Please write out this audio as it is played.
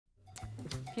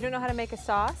If you don't know how to make a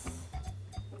sauce,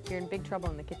 you're in big trouble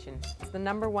in the kitchen. It's the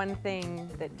 #1 thing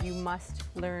that you must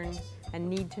learn and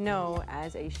need to know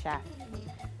as a chef.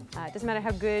 It doesn't matter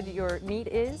how good your meat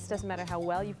is, doesn't matter how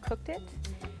well you've cooked it.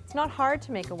 It's not hard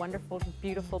to make a wonderful,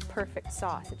 beautiful, perfect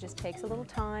sauce. It just takes a little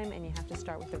time, and you have to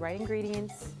start with the right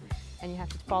ingredients, and you have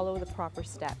to follow the proper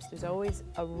steps. There's always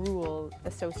a rule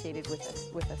associated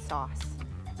with a sauce.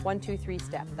 1, 2, 3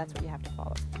 step, that's what you have to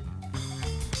follow.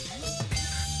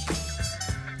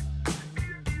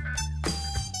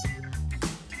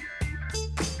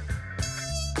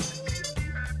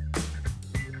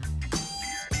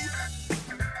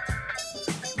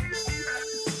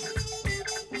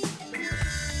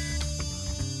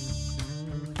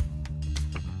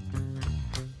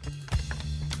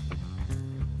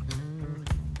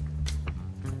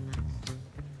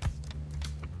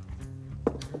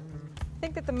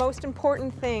 I think that the most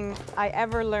important thing I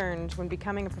ever learned when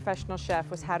becoming a professional chef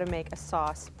was how to make a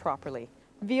sauce properly.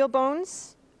 Veal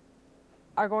bones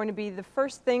are going to be the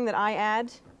first thing that I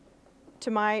add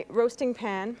to my roasting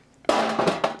pan,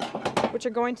 which are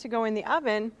going to go in the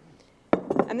oven,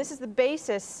 and this is the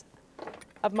basis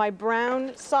of my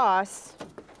brown sauce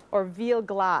or veal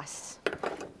glace.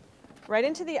 Right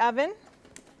into the oven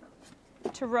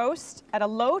to roast at a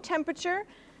low temperature.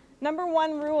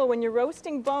 #1 rule when you're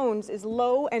roasting bones is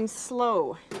low and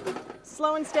slow.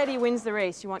 Slow and steady wins the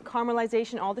race. You want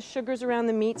caramelization. All the sugars around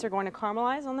the meats are going to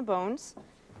caramelize on the bones.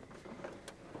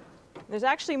 There's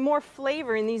actually more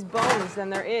flavor in these bones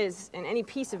than there is in any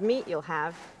piece of meat you'll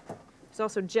have. There's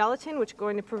also gelatin, which is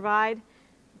going to provide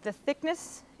the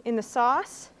thickness in the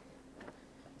sauce.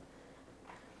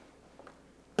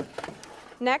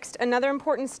 Next, another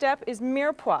important step is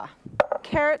mirepoix.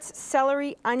 Carrots,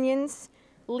 celery, onions,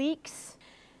 leeks.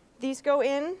 These go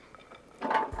in.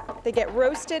 They get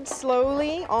roasted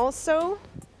slowly also.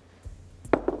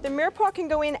 The mirepoix can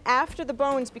go in after the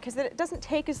bones because it doesn't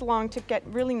take as long to get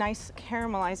really nice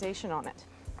caramelization on it.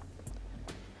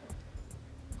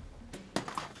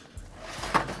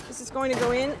 This is going to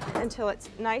go in until it's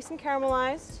nice and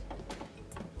caramelized.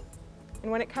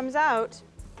 And when it comes out,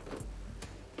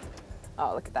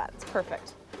 oh, look at that, it's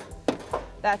perfect.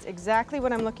 That's exactly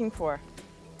what I'm looking for.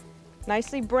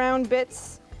 Nicely brown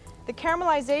bits. The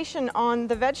caramelization on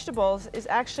the vegetables is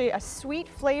actually a sweet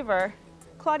flavor.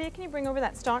 Claudia, can you bring over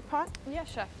that stock pot? Yeah,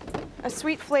 chef. A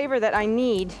sweet flavor that I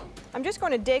need. I'm just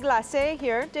going to déglacer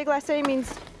here. Déglacer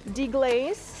means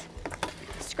deglaze.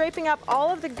 Scraping up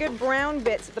all of the good brown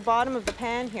bits at the bottom of the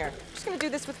pan here. I'm just going to do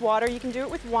this with water. You can do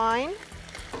it with wine.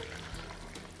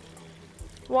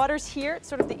 Water's here. It's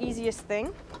sort of the easiest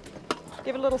thing.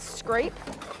 Give it a little scrape.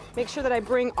 Make sure that I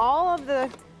bring all of the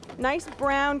nice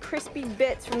brown crispy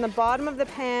bits from the bottom of the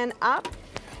pan up,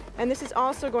 and this is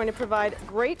also going to provide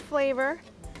great flavor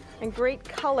and great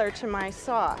color to my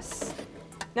sauce.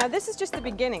 Now this is just the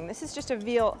beginning. This is just a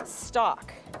veal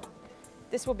stock.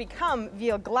 This will become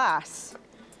veal glace,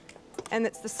 and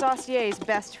it's the saucier's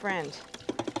best friend.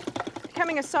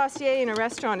 Becoming a saucier in a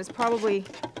restaurant is probably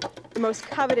the most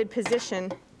coveted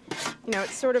position. You know,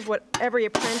 it's sort of what every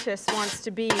apprentice wants to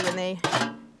be when they,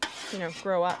 you know,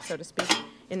 grow up, so to speak,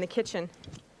 in the kitchen.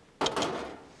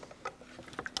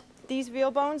 These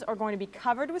veal bones are going to be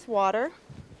covered with water.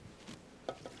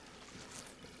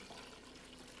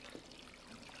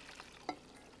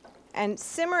 And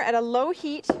simmer at a low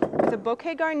heat with a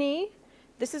bouquet garni.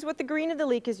 This is what the green of the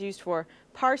leek is used for.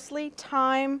 Parsley,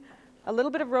 thyme, a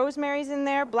little bit of rosemary's in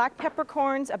there, black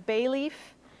peppercorns, a bay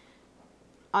leaf.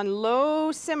 On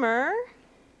low simmer.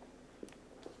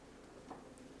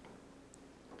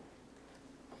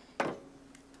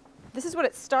 This is what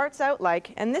it starts out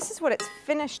like, and this is what it's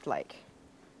finished like.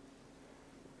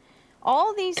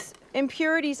 All these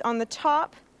impurities on the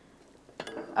top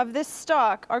of this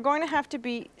stock are going to have to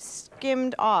be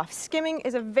skimmed off. Skimming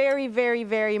is a very, very,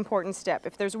 very important step.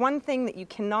 If there's one thing that you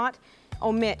cannot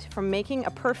omit from making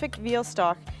a perfect veal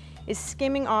stock, is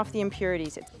skimming off the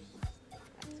impurities.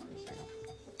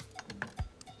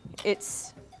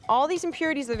 It's all these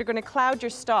impurities that are going to cloud your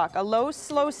stock. A low,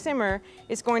 slow simmer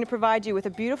is going to provide you with a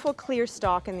beautiful, clear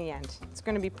stock in the end. It's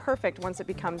going to be perfect once it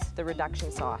becomes the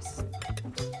reduction sauce.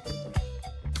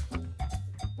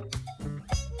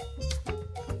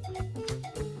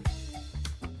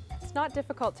 It's not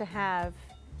difficult to have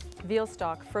veal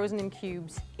stock frozen in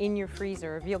cubes in your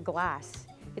freezer, or veal glace.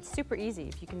 It's super easy.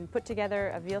 If you can put together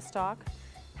a veal stock,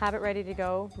 have it ready to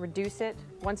go, reduce it.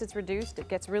 Once it's reduced, it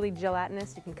gets really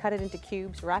gelatinous. You can cut it into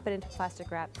cubes, wrap it into plastic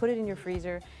wrap, put it in your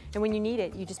freezer, and when you need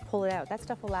it, you just pull it out. That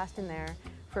stuff will last in there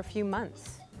for a few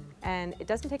months. And it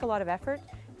doesn't take a lot of effort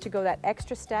to go that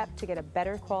extra step to get a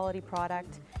better quality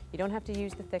product. You don't have to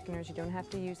use the thickeners, you don't have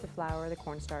to use the flour or the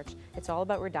cornstarch. It's all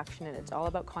about reduction and it's all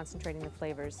about concentrating the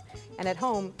flavors. And at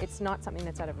home, it's not something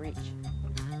that's out of reach.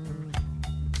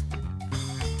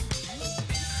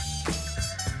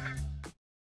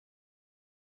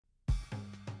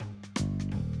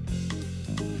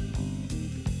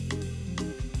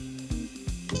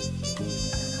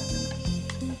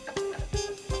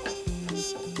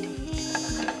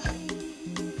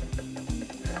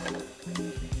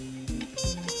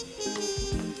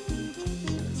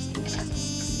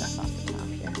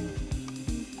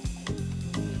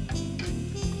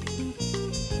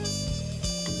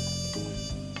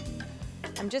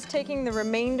 I'm just taking the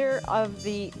remainder of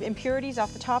the impurities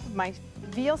off the top of my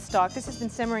veal stock. This has been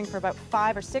simmering for about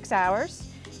 5 or 6 hours.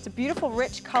 It's a beautiful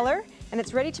rich color and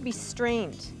it's ready to be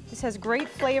strained. This has great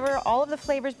flavor, all of the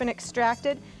flavor's been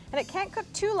extracted, and it can't cook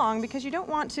too long because you don't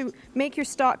want to make your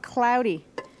stock cloudy.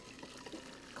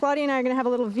 Claudia and I are going to have a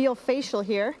little veal facial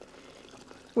here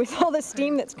with all the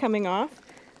steam that's coming off.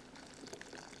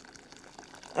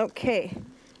 Okay.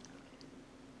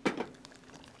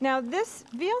 Now this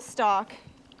veal stock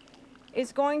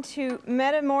is going to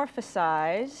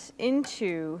metamorphosize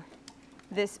into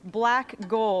this black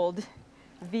gold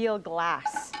veal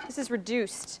glass. This is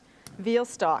reduced veal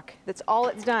stock. That's all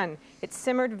it's done. It's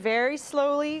simmered very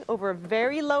slowly over a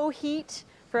very low heat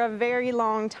for a very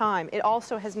long time. It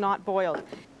also has not boiled.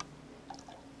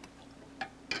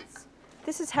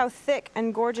 This is how thick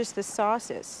and gorgeous this sauce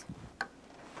is.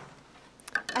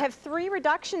 I have 3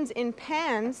 reductions in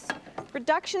pans.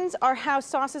 Reductions are how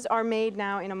sauces are made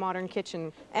now in a modern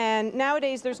kitchen. And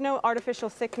nowadays there's no artificial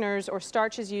thickeners or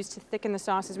starches used to thicken the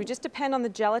sauces. We just depend on the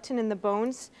gelatin in the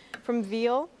bones from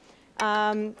veal,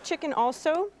 chicken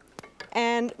also.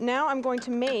 And now I'm going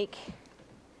to make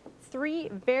 3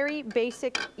 very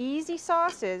basic, easy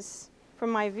sauces from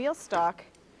my veal stock.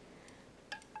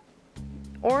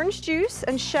 Orange juice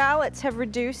and shallots have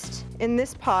reduced in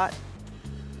this pot.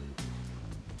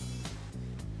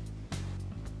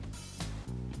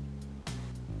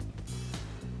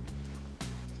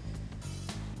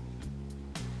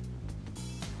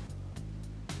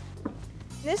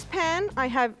 In this pan, I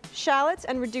have shallots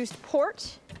and reduced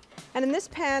port, and in this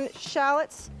pan,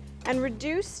 shallots and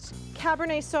reduced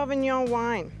Cabernet Sauvignon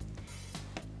wine.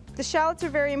 The shallots are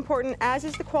very important, as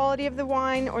is the quality of the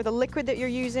wine or the liquid that you're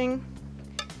using.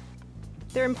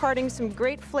 They're imparting some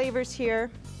great flavors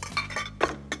here.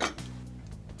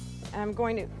 And I'm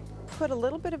going to put a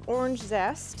little bit of orange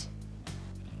zest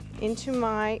into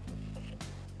my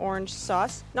orange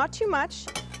sauce. Not too much,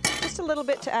 just a little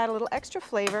bit to add a little extra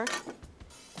flavor.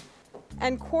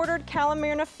 And quartered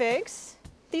Calamirna figs.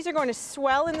 These are going to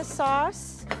swell in the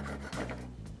sauce.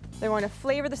 They're going to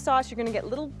flavor the sauce. You're going to get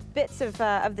little bits of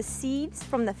the seeds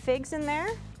from the figs in there.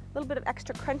 A little bit of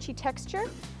extra crunchy texture.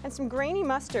 And some grainy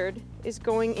mustard is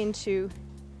going into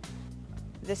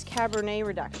this Cabernet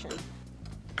reduction.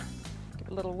 Give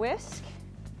it a little whisk.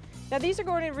 Now these are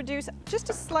going to reduce just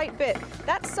a slight bit.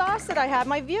 That sauce that I have,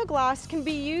 my veal glace, can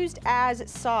be used as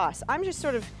sauce. I'm just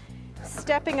sort of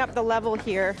stepping up the level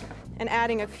here and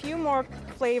adding a few more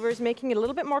flavors, making it a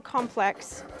little bit more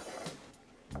complex.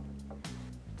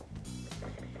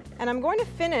 And I'm going to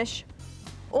finish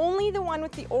only the one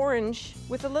with the orange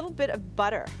with a little bit of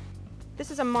butter.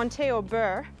 This is a Monté au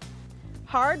beurre.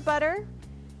 Hard butter,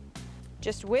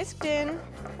 just whisked in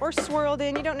or swirled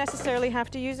in. You don't necessarily have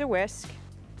to use a whisk.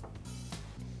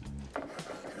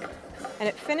 And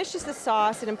it finishes the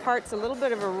sauce. It imparts a little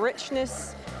bit of a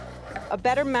richness, a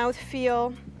better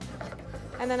mouthfeel.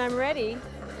 And then I'm ready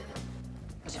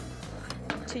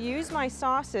to use my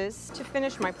sauces to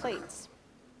finish my plates.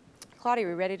 Claudia, are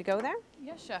we ready to go there?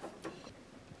 Yes, chef.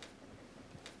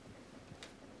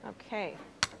 Okay.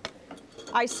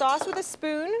 I sauce with a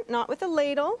spoon, not with a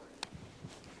ladle,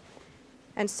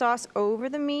 and sauce over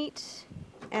the meat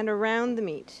and around the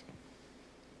meat.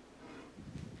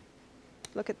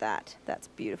 Look at that. That's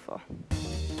beautiful.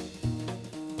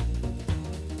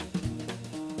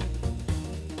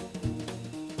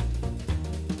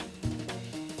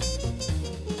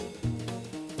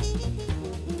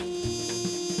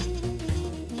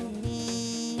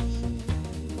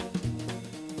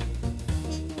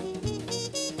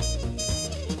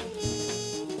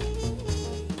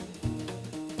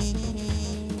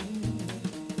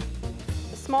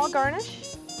 Small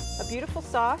garnish, a beautiful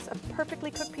sauce, a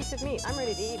perfectly cooked piece of meat. I'm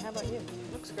ready to eat. How about you?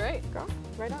 Looks great. Girl,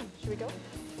 right on. Should we go?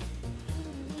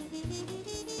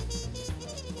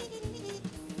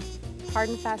 Hard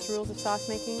and fast rules of sauce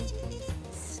making.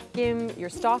 Skim your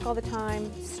stock all the time.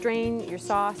 Strain your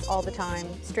sauce all the time.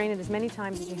 Strain it as many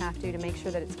times as you have to make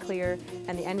sure that it's clear,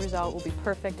 and the end result will be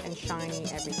perfect and shiny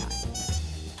every time.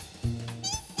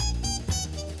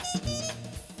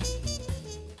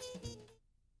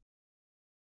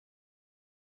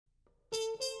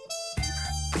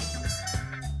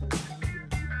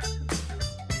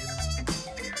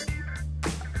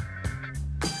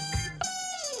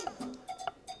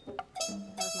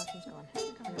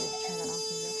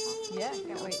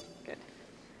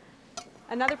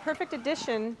 Another perfect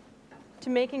addition to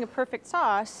making a perfect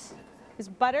sauce is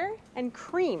butter and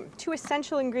cream, two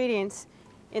essential ingredients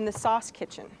in the sauce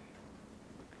kitchen.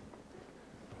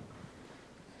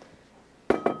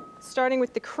 Starting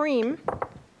with the cream,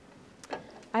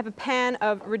 I have a pan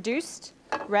of reduced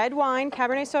red wine,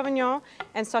 Cabernet Sauvignon,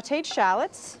 and sautéed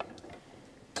shallots,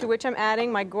 to which I'm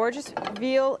adding my gorgeous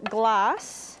veal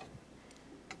glace.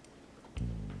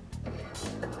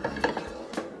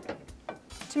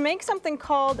 To make something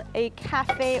called a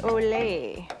café au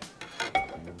lait,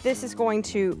 this is going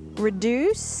to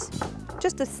reduce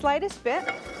just the slightest bit.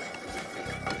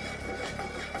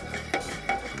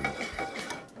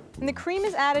 And the cream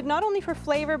is added not only for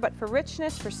flavor, but for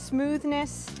richness, for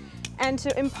smoothness, and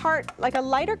to impart like a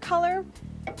lighter color.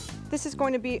 This is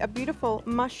going to be a beautiful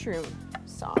mushroom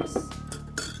sauce.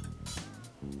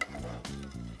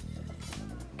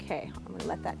 Okay, I'm gonna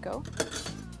let that go.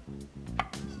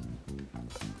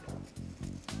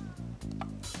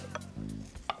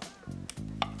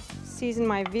 Season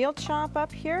my veal chop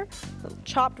up here, little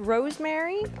chopped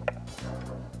rosemary,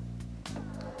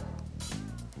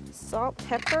 salt,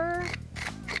 pepper,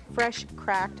 fresh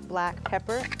cracked black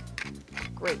pepper,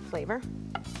 great flavor.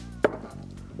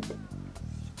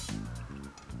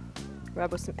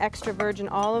 Rub with some extra virgin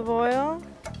olive oil.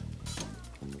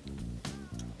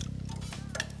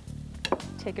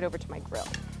 Take it over to my grill.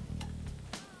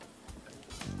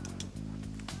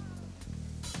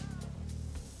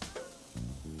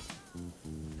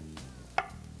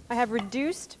 I have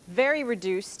reduced, very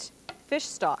reduced fish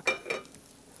stock.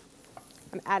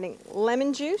 I'm adding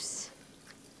lemon juice.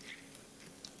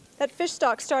 That fish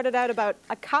stock started out about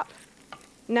a cup.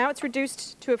 Now it's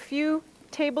reduced to a few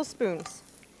tablespoons.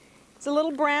 It's a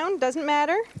little brown, doesn't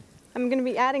matter. I'm going to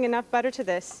be adding enough butter to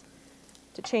this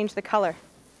to change the color.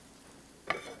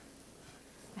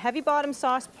 A heavy bottom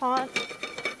sauce pot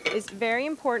is very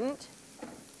important.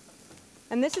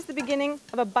 And this is the beginning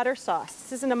of a butter sauce.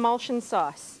 This is an emulsion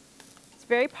sauce. It's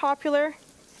very popular.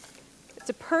 It's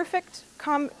a perfect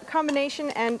combination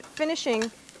and finishing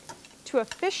to a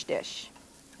fish dish.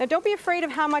 Now don't be afraid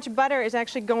of how much butter is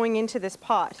actually going into this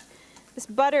pot. This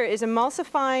butter is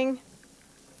emulsifying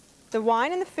the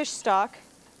wine and the fish stock.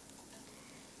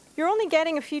 You're only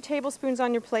getting a few tablespoons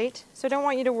on your plate, so I don't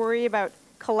want you to worry about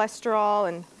cholesterol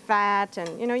and fat,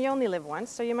 and you only live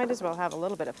once, so you might as well have a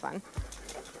little bit of fun.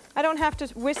 I don't have to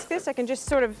whisk this. I can just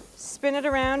sort of spin it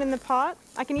around in the pot.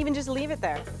 I can even just leave it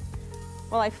there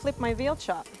while I flip my veal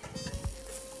chop.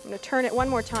 I'm going to turn it one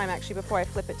more time actually before I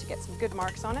flip it to get some good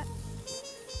marks on it.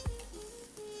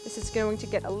 This is going to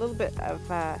get a little bit of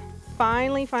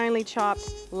finely chopped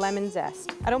lemon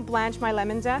zest. I don't blanch my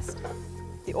lemon zest.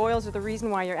 The oils are the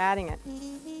reason why you're adding it.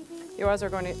 The oils are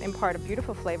going to impart a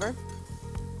beautiful flavor.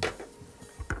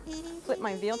 Flip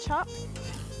my veal chop.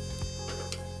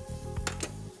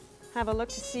 Have a look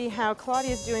to see how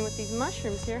Claudia's doing with these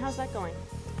mushrooms here. How's that going?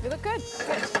 They look good.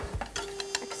 Good.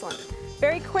 Excellent.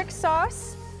 Very quick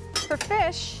sauce for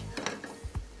fish.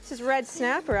 This is red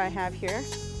snapper I have here.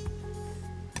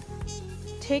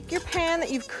 Take your pan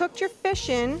that you've cooked your fish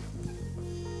in,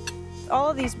 all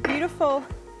of these beautiful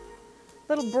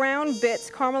little brown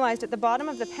bits caramelized at the bottom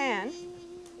of the pan.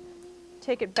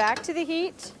 Take it back to the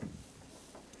heat.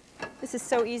 This is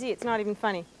so easy, it's not even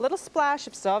funny. A little splash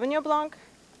of Sauvignon Blanc.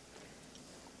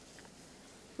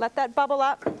 Let that bubble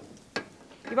up.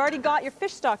 You've already got your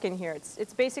fish stock in here.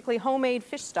 It's basically homemade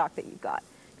fish stock that you've got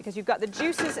because you've got the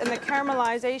juices and the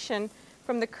caramelization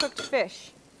from the cooked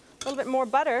fish. A little bit more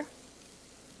butter.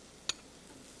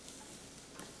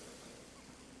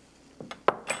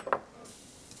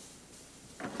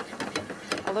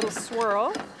 A little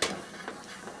swirl.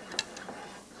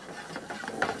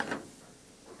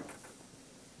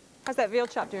 How's that veal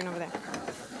chop doing over there?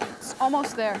 It's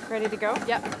almost there. Ready to go?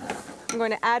 Yep. I'm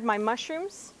going to add my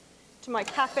mushrooms to my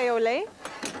café au lait. Do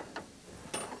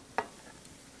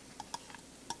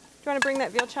you want to bring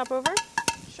that veal chop over?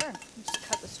 Sure. Just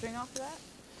cut the string off of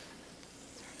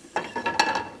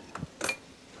that.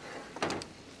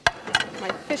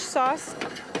 My fish sauce.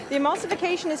 The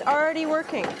emulsification is already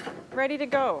working. Ready to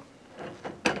go.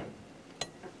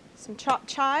 Some chopped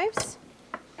chives.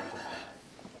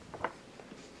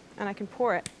 And I can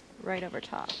pour it right over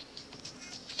top.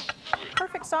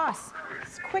 Perfect sauce.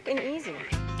 It's quick and easy.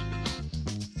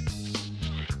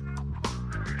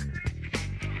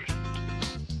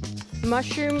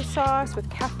 Mushroom sauce with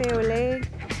café au lait.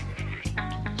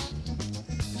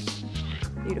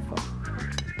 Beautiful.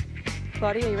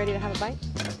 Claudia, are you ready to have a bite?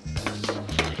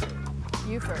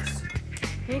 You first.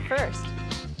 Me first.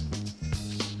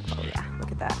 Oh yeah,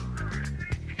 look at that.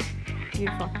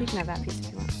 Beautiful. You can have that piece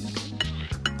if you want.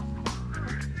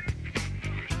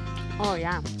 Oh,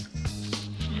 yeah.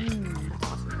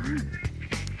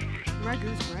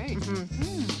 Ragu's great.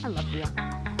 I love veal.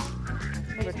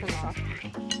 Amazing sauce.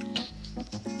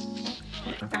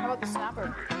 How about the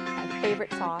snapper? My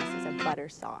favorite sauce is a butter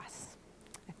sauce.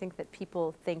 I think that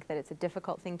people think that it's a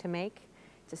difficult thing to make.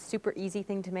 It's a super easy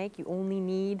thing to make. You only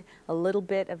need a little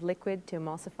bit of liquid to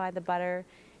emulsify the butter.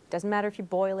 It doesn't matter if you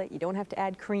boil it. You don't have to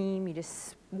add cream. You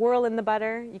just swirl in the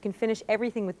butter. You can finish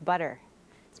everything with butter.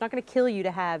 It's not going to kill you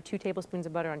to have 2 tablespoons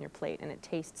of butter on your plate, and it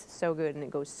tastes so good and it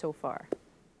goes so far.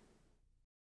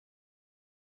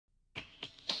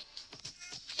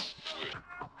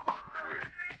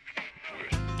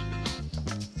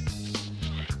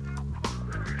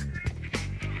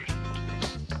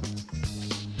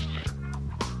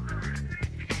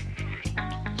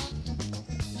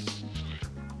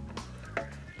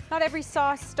 Not every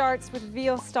sauce starts with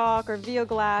veal stock or veal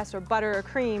glass or butter or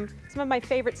cream. Some of my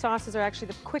favorite sauces are actually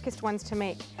the quickest ones to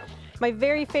make. My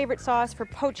very favorite sauce for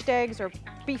poached eggs or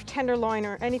beef tenderloin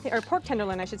or anything, or pork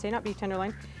tenderloin I should say, not beef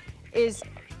tenderloin, is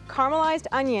caramelized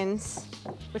onions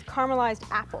with caramelized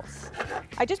apples.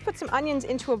 I just put some onions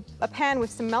into a pan with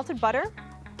some melted butter.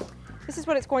 This is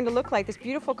what it's going to look like, this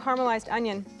beautiful caramelized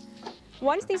onion.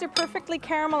 Once these are perfectly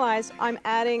caramelized, I'm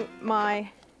adding my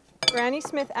Granny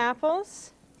Smith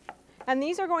apples. And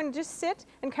these are going to just sit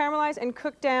and caramelize and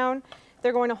cook down.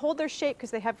 They're going to hold their shape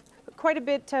because they have quite a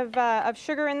bit of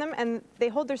sugar in them, and they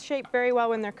hold their shape very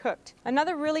well when they're cooked.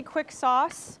 Another really quick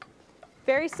sauce,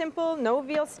 very simple, no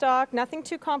veal stock, nothing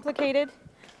too complicated.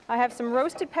 I have some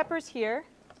roasted peppers here.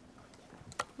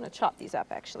 I'm going to chop these up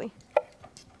actually.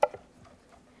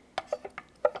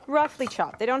 Roughly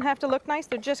chopped. They don't have to look nice,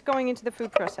 they're just going into the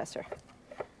food processor.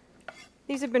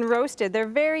 These have been roasted. They're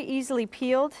very easily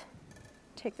peeled.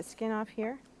 Take the skin off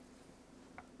here.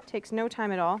 Takes no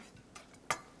time at all.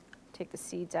 Take the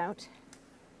seeds out.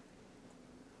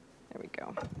 There we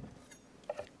go.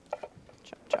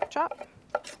 Chop, chop, chop.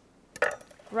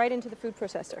 Right into the food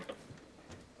processor.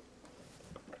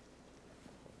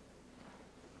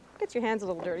 Gets your hands a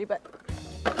little dirty, but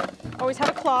always have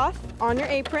a cloth on your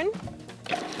apron.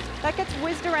 That gets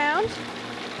whizzed around.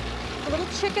 A little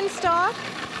chicken stock.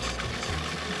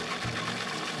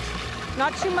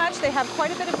 Not too much, they have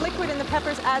quite a bit of liquid in the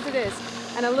peppers as it is.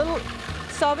 And a little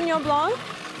Sauvignon Blanc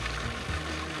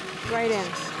right in.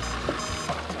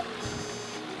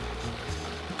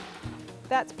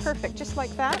 That's perfect, just like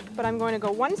that, but I'm going to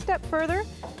go one step further,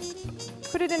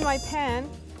 put it in my pan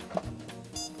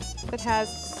that has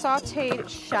sauteed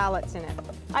shallots in it.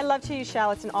 I love to use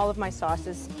shallots in all of my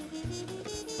sauces.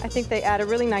 I think they add a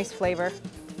really nice flavor.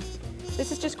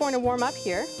 This is just going to warm up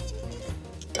here.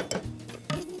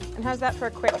 And how's that for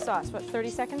a quick sauce? What, 30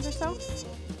 seconds or so?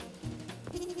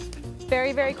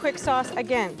 Very, very quick sauce.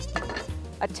 Again,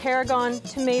 a tarragon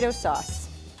tomato sauce.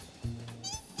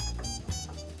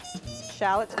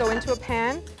 Shallots go into a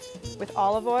pan with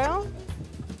olive oil.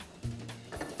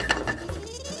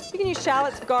 You can use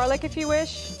shallots, garlic if you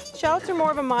wish. Shallots are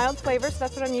more of a mild flavor, so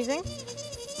that's what I'm using.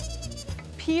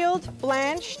 Peeled,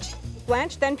 blanched,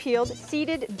 then peeled,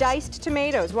 seeded, diced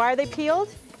tomatoes. Why are they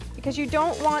peeled? Because you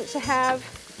don't want to have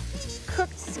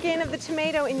cooked skin of the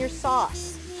tomato in your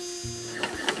sauce.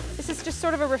 This is just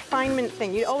sort of a refinement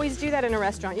thing. You always do that in a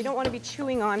restaurant. You don't want to be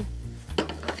chewing on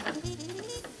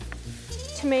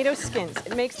tomato skins.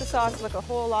 It makes the sauce look a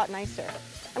whole lot nicer.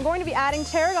 I'm going to be adding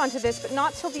tarragon to this, but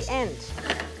not till the end.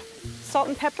 Salt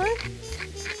and pepper.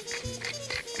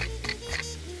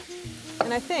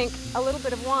 And I think a little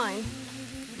bit of wine.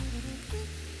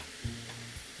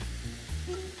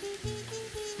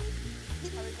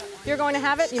 If you're going to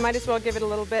have it, you might as well give it a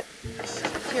little bit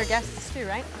to your guests too,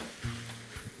 right?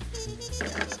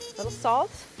 A little salt.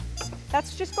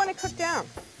 That's just going to cook down.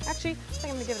 Actually, I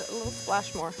think I'm going to give it a little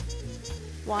splash more.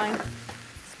 Wine.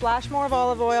 Splash more of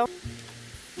olive oil.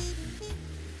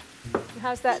 And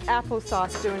how's that apple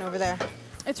sauce doing over there?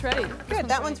 It's ready. Good,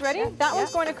 that one's ready. That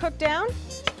one's going to cook down.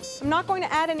 I'm not going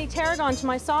to add any tarragon to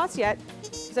my sauce yet,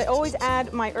 because I always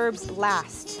add my herbs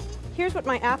last. Here's what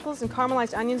my apples and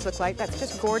caramelized onions look like. That's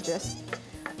just gorgeous.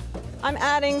 I'm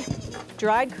adding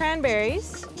dried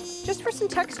cranberries, just for some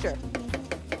texture.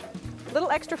 A little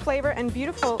extra flavor and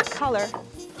beautiful color.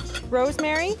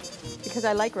 Rosemary, because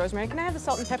I like rosemary. Can I have the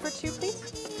salt and pepper too, please?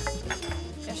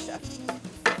 Yes, chef.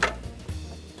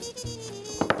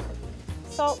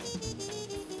 Salt,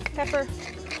 pepper.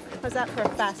 How's that for a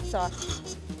fast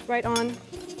sauce? Right on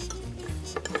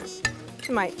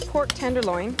to my pork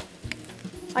tenderloin.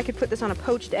 I could put this on a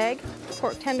poached egg,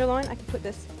 pork tenderloin. I could put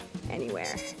this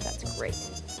anywhere. That's great.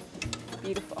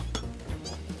 Beautiful.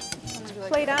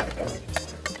 Plate up.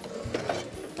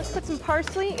 Let's put some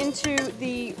parsley into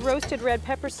the roasted red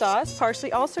pepper sauce.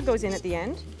 Parsley also goes in at the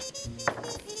end.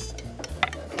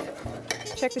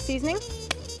 Check the seasoning.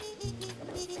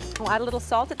 We'll add a little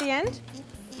salt at the end.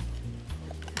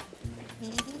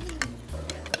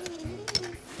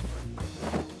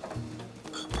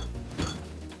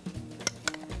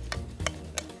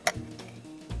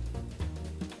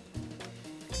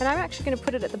 And I'm actually going to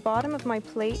put it at the bottom of my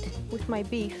plate with my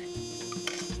beef,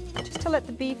 just to let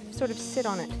the beef sort of sit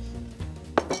on it.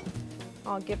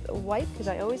 I'll give it a wipe because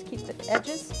I always keep the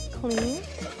edges clean.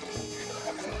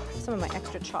 Some of my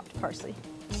extra chopped parsley.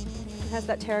 It has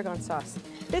that tarragon sauce.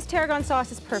 This tarragon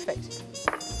sauce is perfect.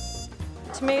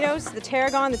 Tomatoes, the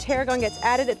tarragon gets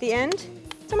added at the end.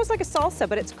 It's almost like a salsa,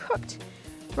 but it's cooked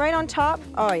right on top.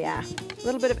 Oh yeah, a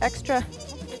little bit of extra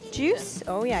juice.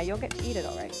 Oh yeah, you'll get to eat it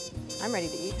all right. I'm ready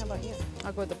to eat. How about you?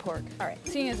 I'll go with the pork. All right.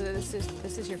 Seeing as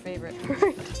this is your favorite.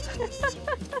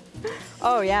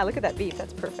 Oh yeah, look at that beef.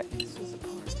 That's perfect. This is the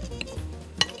pork.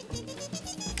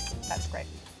 That's great.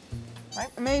 Right?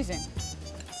 Amazing.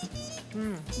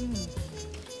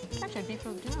 Actually, I had beef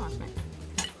for dinner last night.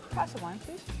 Pass the wine,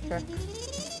 please. Sure.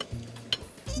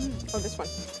 Oh, this one.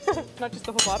 Not just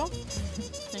the whole bottle.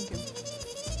 Thank you.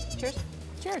 Cheers.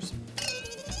 Cheers.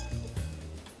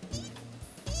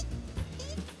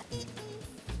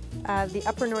 The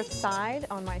Upper North Side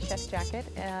on my chef's jacket.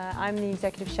 I'm the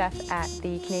executive chef at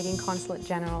the Canadian Consulate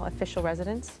General official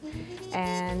residence,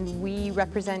 and we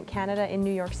represent Canada in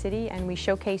New York City, and we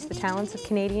showcase the talents of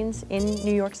Canadians in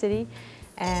New York City,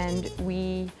 and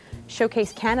we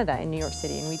showcase Canada in New York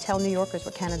City, and we tell New Yorkers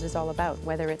what Canada's all about,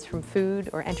 whether it's from food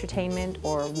or entertainment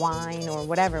or wine or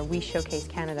whatever. We showcase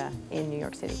Canada in New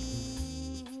York City.